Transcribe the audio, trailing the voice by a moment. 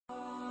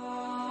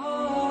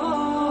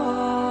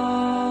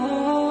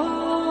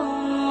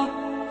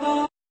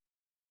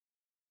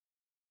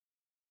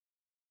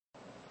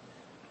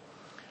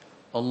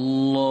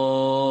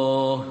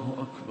الله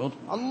أكبر.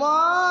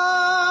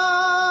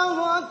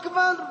 الله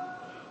أكبر.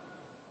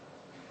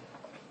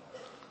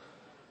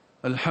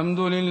 الحمد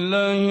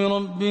لله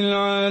رب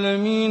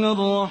العالمين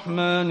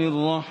الرحمن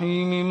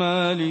الرحيم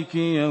مالك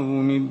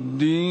يوم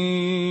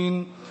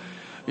الدين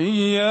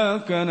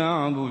إياك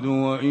نعبد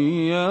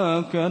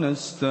وإياك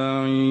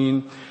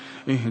نستعين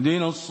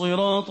اهدنا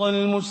الصراط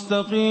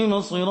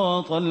المستقيم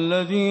صراط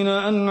الذين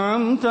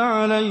أنعمت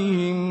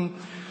عليهم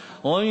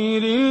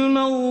غير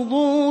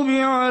المغضوب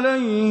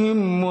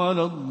عليهم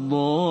ولا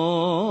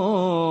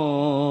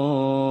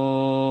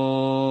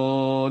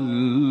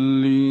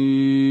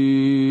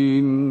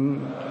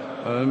الضالين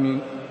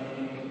آمين.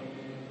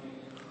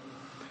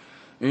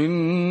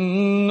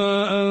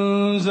 إنا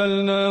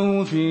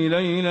أنزلناه في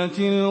ليلة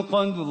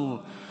القدر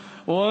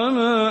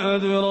وما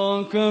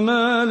أدراك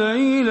ما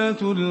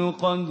ليلة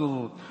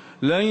القدر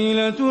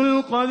ليلة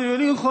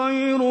القدر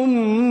خير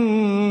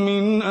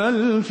من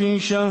 1000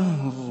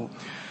 شهر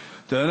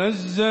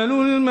تنزل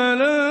الملائكة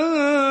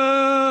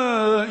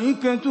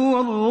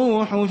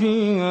والروح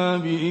فيها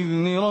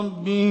بإذن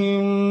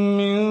ربهم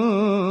من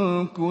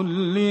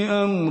كل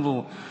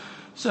أمر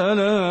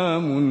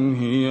سلام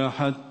هي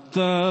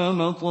حتى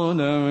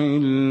مطلع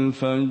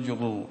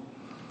الفجر.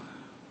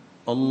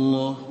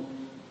 الله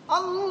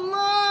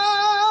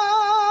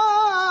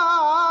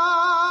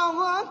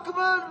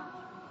أكبر.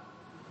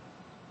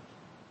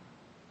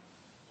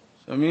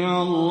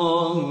 سمع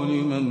الله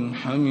لمن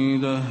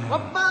حمده.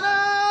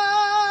 ربنا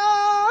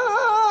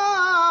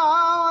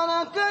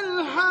ولك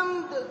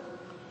الحمد.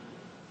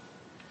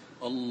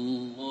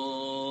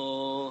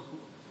 الله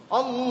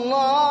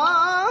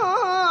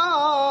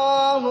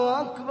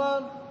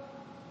أكبر.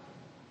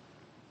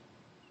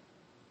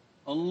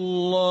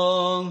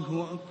 الله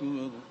أكبر. الله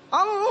أكبر.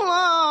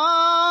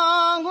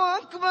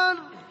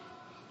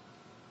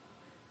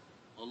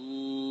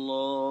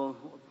 الله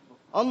أكبر.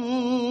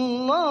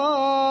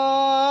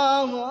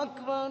 الله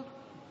أكبر.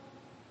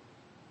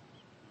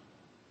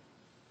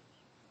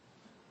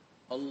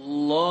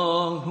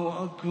 الله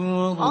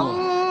أكبر.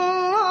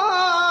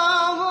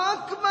 الله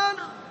أكبر.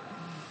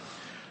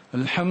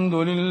 الحمد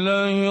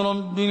لله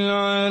رب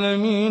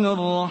العالمين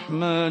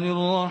الرحمن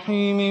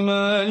الرحيم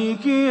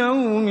مالك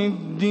يوم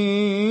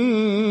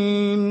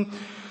الدين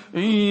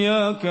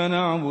إياك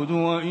نعبد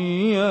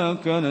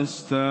وإياك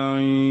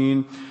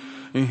نستعين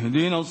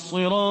اهدنا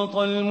الصراط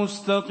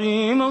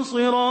المستقيم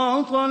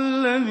صراط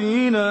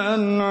الذين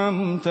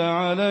أنعمت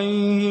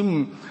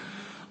عليهم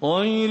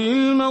غير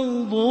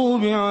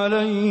المغضوب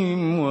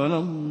عليهم ولا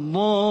الضالين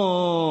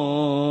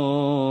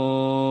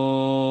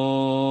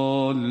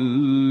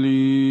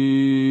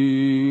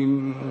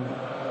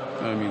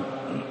آمين.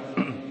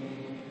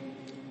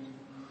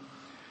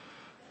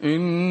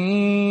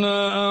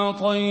 إنا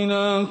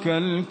أعطيناك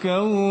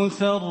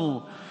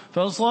الكوثر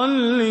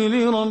فصل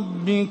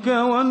لربك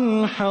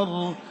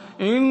وانحر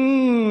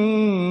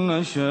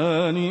إن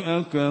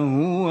شانئك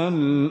هو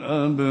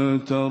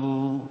الأبتر.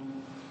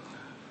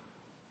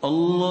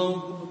 الله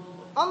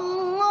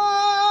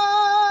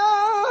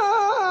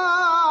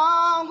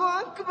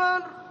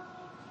أكبر.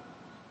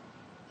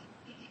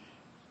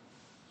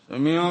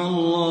 سمع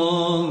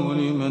الله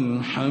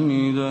لمن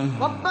حمده.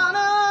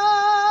 ربنا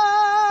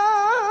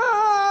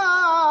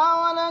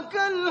ولك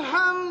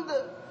الحمد.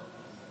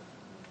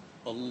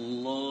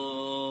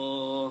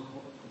 الله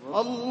أكبر.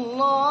 الله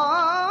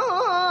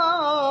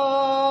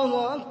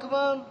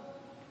أكبر.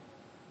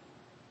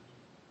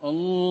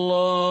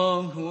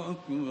 الله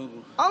أكبر.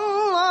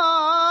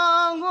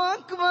 الله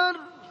أكبر.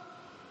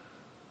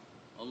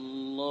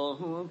 الله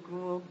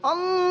أكبر.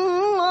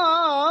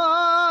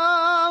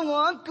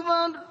 الله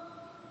أكبر.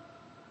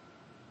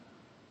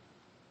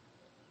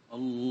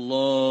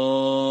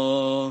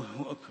 الله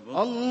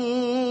أكبر.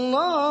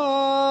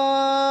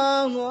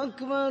 الله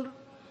أكبر.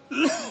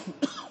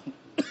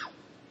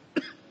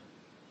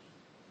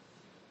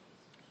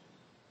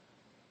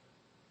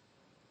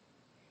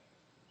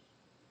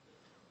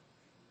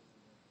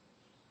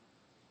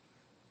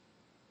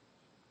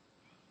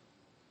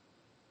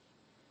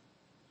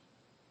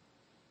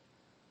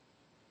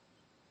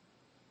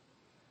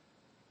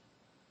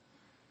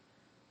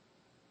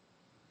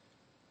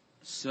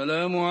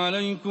 السلام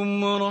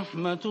عليكم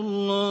ورحمة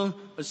الله.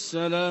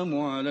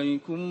 السلام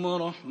عليكم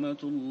ورحمة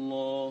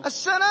الله.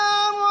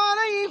 السلام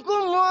عليكم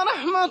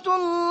ورحمة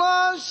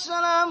الله.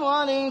 السلام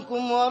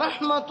عليكم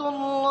ورحمة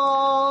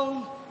الله.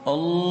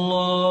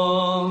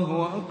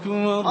 الله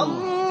أكبر.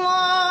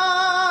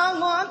 الله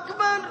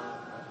أكبر.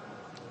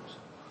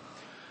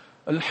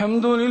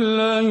 الحمد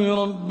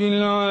لله رب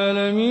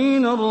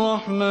العالمين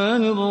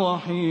الرحمن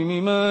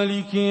الرحيم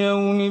مالك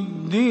يوم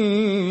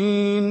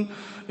الدين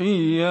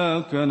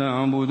إياك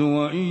نعبد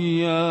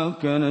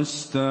وإياك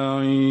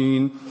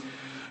نستعين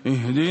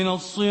اهدنا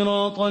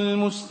الصراط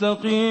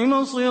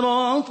المستقيم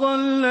صراط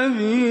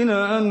الذين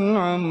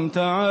أنعمت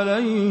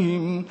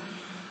عليهم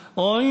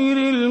غير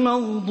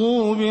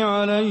المغضوب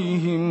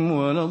عليهم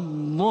ولا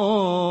الضالين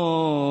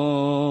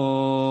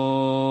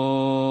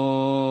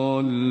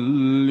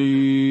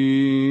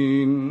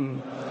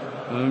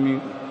آمين.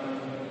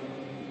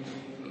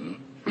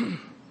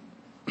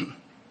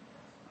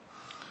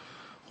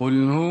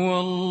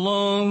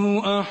 الله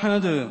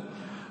أحد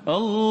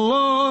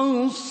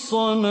الله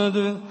الصمد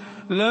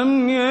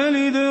لم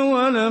يلد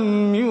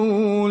ولم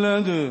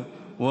يولد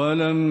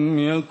ولم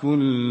يكن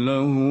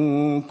له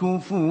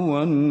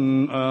كفوا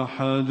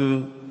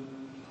أحد.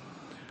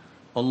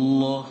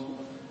 الله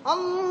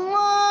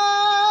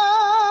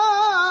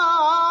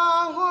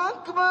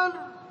أكبر.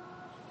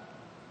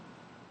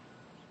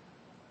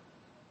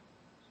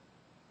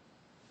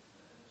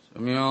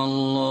 سمع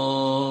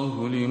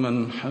الله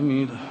لمن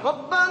حمده.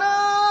 ربنا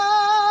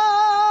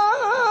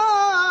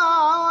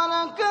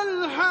ولك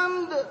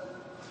الحمد.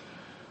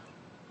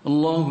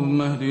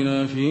 اللهم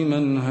اهدنا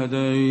فيمن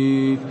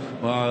هديت،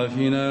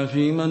 وعافنا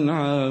فيمن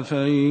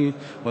عافيت،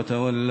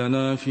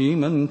 وتولنا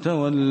فيمن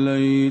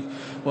توليت،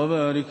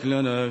 وبارك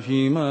لنا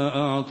فيما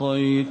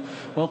أعطيت،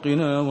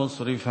 وقنا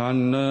واصرف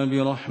عنا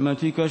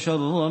برحمتك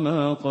شر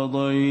ما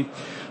قضيت،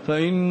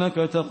 فإنك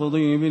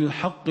تقضي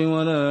بالحق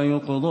ولا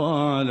يقضى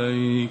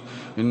عليك،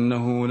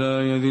 إنه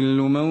لا يذل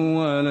من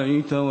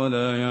واليت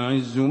ولا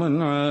يعز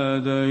من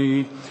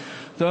عاديت،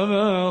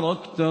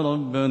 تباركت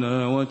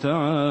ربنا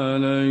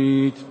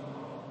وتعاليت.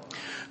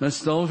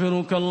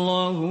 نستغفرك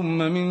اللهم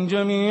من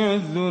جميع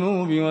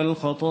الذنوب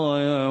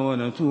والخطايا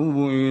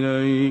ونتوب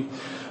إليك.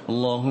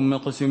 اللهم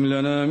اقسم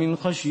لنا من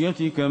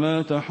خشيتك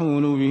ما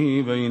تحول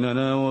به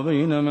بيننا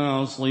وبين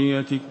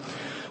معصيتك،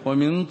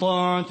 ومن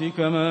طاعتك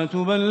ما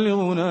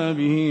تبلغنا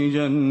به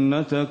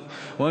جنتك،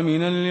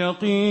 ومن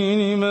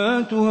اليقين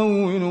ما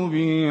تهون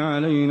به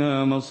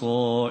علينا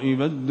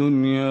مصائب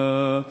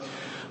الدنيا.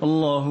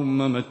 اللهم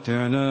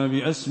متعنا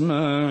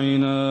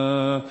بأسماعنا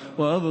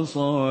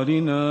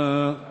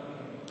وأبصارنا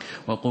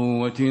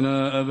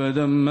وقوتنا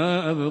أبدا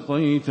ما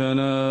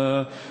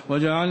أبقيتنا،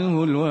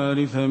 واجعله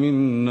الوارث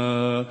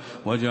منا،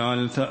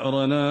 واجعل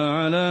ثأرنا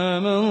على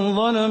من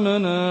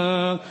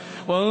ظلمنا،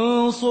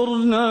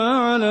 وانصرنا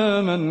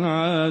على من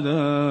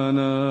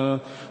عادانا.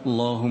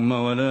 اللهم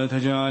ولا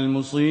تجعل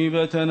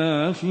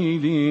مصيبتنا في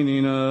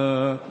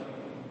ديننا،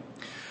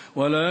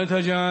 ولا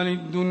تجعل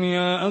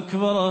الدنيا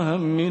أكبر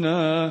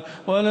همنا،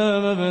 ولا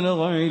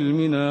مبلغ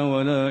علمنا،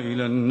 ولا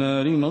إلى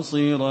النار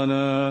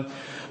مصيرنا،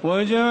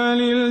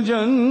 واجعل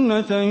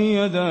الجنة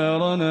هي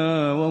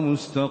دارنا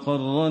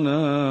ومستقرنا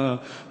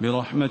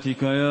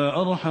برحمتك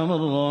يا أرحم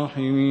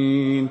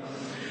الراحمين.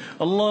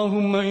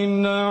 اللهم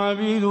إنا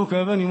عبيدك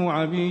بنو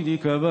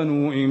عبيدك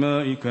بنو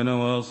إمائك،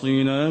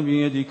 نواصينا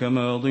بيدك،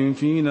 ماض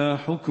فينا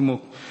حكمك،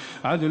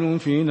 عدل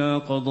فينا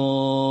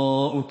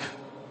قضاؤك.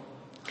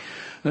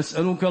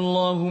 نسألك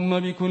اللهم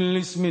بكل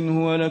اسم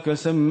هو لك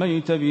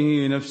سميت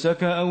به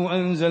نفسك أو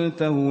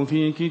أنزلته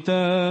في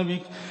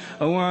كتابك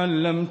أو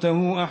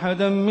علمته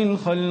أحدا من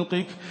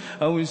خلقك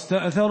أو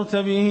استأثرت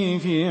به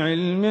في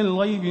علم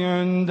الغيب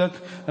عندك،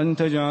 أن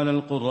تجعل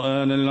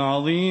القرآن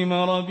العظيم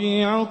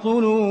ربيع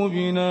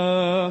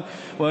قلوبنا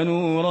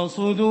ونور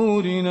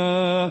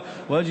صدورنا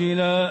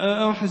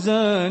وجلاء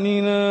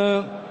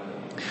أحزاننا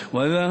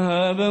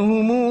وذهاب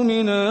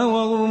همومنا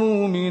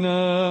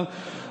وغمومنا.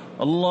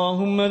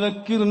 اللهم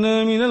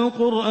ذكرنا من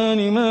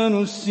القرآن ما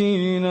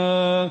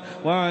نسينا،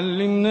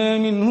 وعلمنا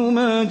منه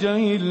ما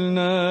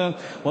جهلنا،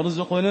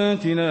 وارزقنا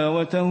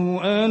تلاوته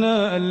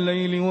آناء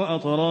الليل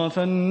وأطراف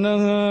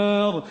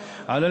النهار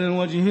على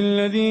الوجه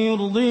الذي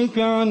يرضيك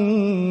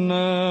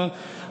عنا.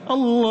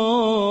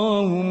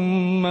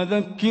 اللهم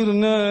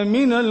ذكرنا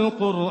من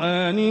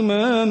القرآن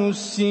ما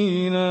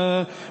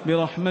نسينا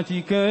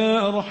برحمتك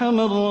يا أرحم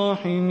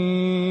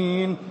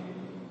الراحمين.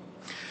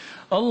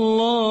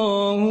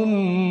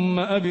 اللهم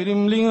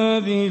أبرم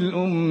لهذه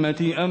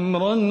الأمة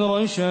أمرا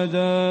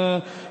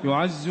رشدا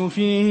يعز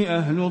فيه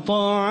أهل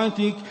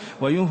طاعتك،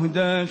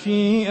 ويهدى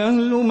فيه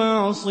أهل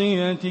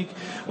معصيتك،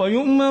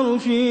 ويؤمر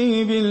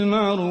فيه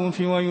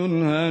بالمعروف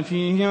وينهى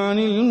فيه عن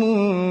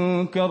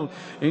المنكر،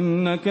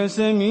 إنك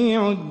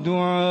سميع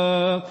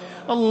الدعاء.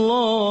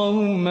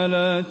 اللهم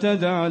لا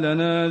تدع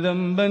لنا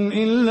ذنبا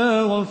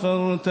إلا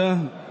غفرته،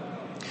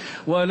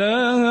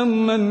 ولا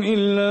هما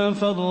إلا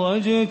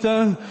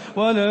فرجته،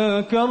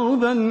 ولا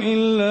كربا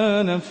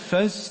إلا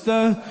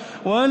نفسته،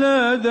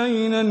 ولا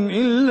دينا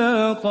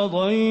إلا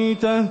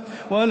قضيته،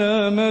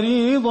 ولا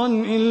مريضا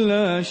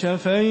إلا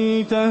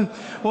شفيته،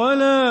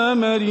 ولا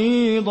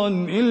مريضا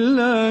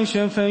إلا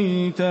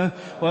شفيته،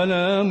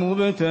 ولا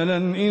مبتلا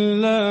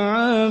إلا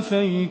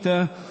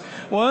عافيته،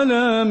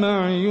 ولا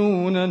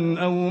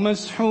معيونا أو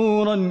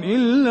مسحورا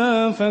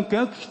إلا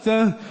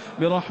فككته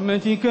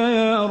برحمتك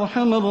يا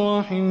أرحم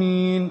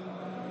الراحمين.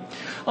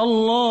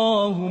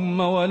 اللهم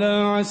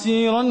ولا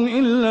عسيرا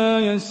إلا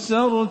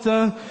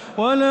يسرته،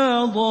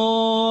 ولا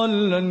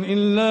ضالا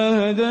إلا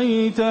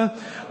هديته،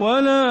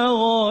 ولا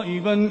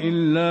غائبا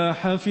إلا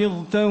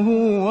حفظته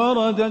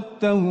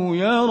ورددته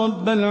يا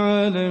رب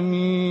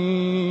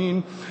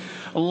العالمين.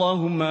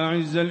 اللهم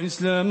أعز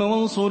الإسلام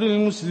وانصر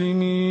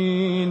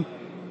المسلمين.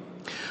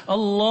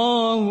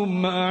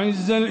 اللهم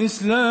أعز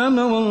الإسلام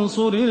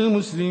وانصر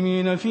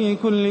المسلمين في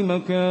كل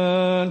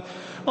مكان.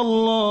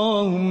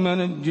 اللهم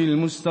نج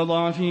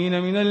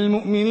المستضعفين من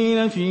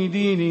المؤمنين في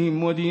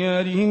دينهم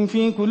وديارهم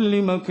في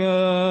كل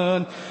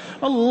مكان.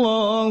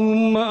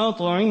 اللهم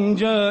أطعم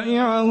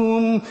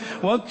جائعهم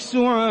واكس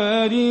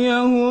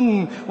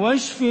عاريهم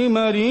واشف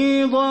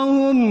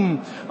مريضهم.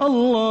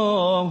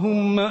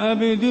 اللهم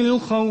أبدل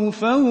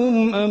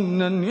خوفهم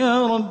أمنا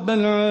يا رب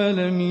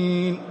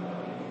العالمين.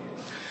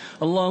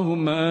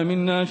 اللهم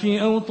آمنا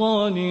في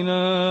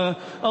أوطاننا،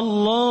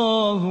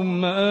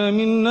 اللهم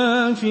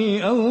آمنا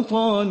في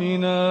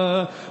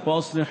أوطاننا،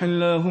 وأصلح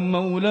اللهم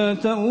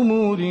ولاة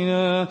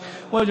أمورنا،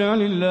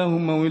 واجعل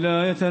اللهم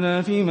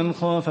ولايتنا في من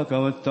خافك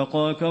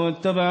واتقاك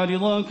واتبع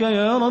رضاك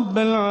يا رب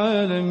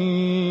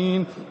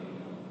العالمين.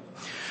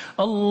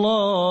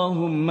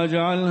 اللهم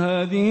اجعل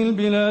هذه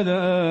البلاد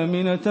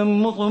آمنة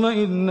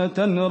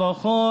مطمئنة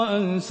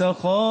رخاء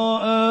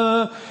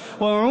سخاء،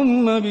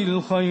 وعم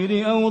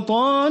بالخير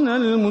أوطان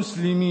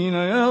المسلمين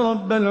يا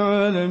رب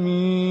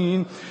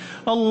العالمين.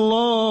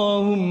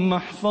 اللهم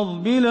احفظ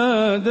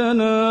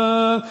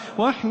بلادنا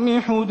واحم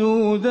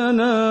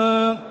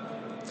حدودنا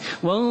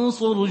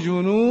وانصر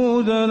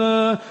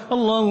جنودنا.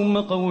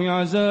 اللهم قو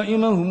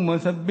عزائمهم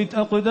وثبت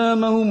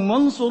أقدامهم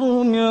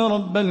وانصرهم يا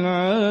رب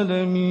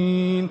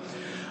العالمين.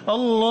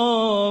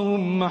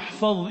 اللهم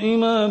احفظ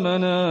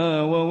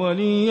إمامنا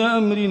وولي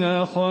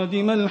أمرنا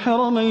خادم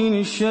الحرمين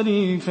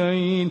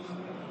الشريفين.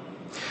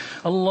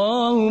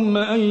 اللهم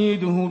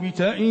أيده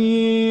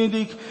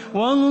بتأييدك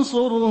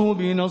وانصره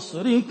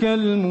بنصرك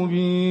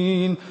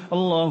المبين.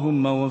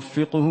 اللهم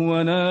وفقه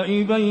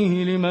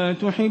ونائبيه لما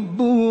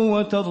تحبه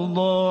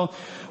وترضاه،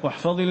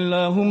 واحفظ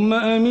اللهم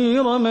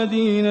أمير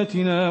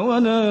مدينتنا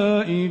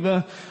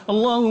ونائبه.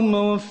 اللهم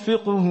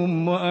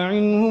وفقهم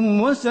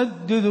وأعنهم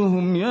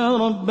وسددهم يا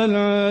رب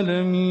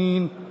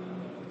العالمين.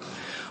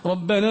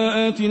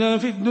 ربنا آتنا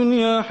في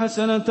الدنيا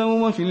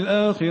حسنة وفي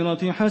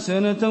الآخرة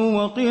حسنة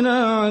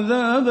وقنا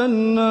عذاب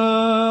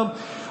النار.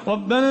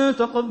 ربنا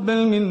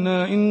تقبل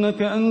منا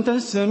إنك أنت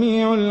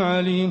السميع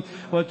العليم،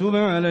 وتب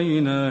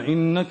علينا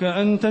إنك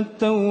أنت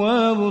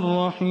التواب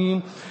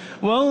الرحيم،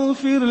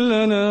 واغفر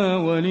لنا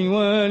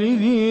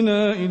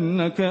ولوالدينا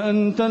إنك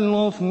أنت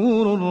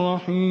الغفور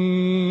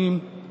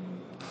الرحيم.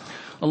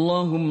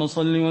 اللهم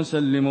صل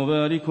وسلم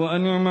وبارك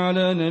وأنعم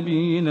على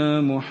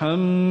نبينا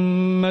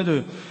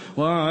محمد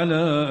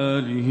وعلى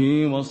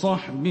آله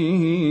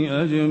وصحبه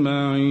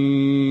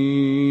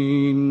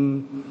أجمعين.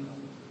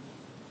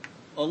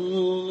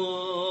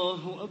 الله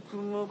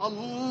أكبر.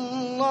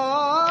 الله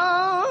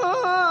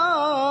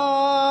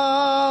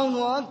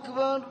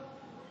أكبر.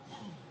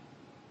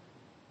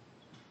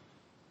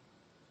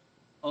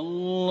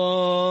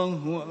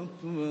 الله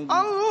أكبر.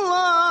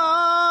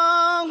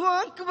 الله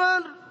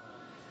أكبر.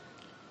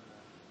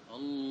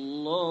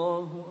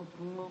 الله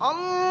أكبر.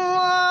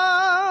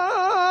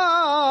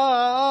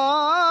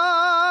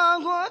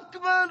 الله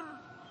أكبر.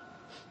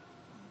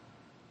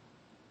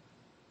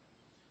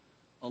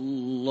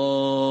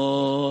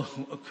 الله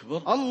أكبر.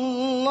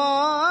 الله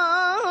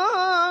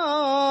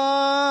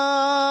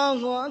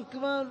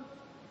أكبر.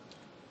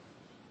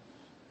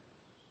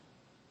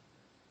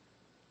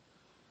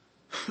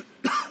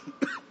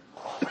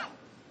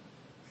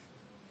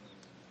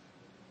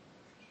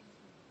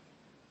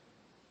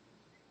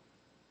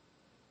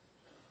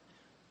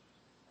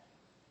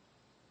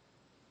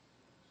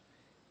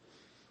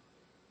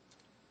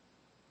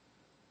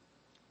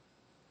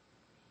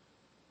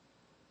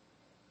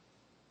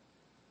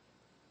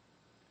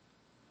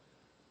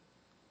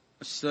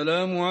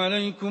 السلام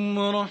عليكم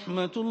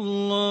ورحمة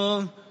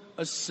الله.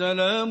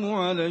 السلام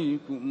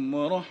عليكم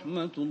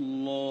ورحمة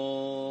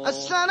الله.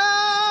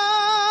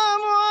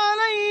 السلام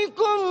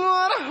عليكم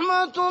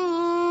ورحمة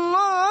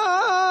الله.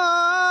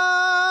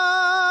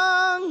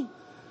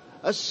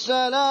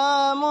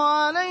 السلام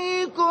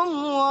عليكم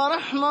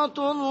ورحمة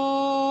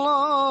الله.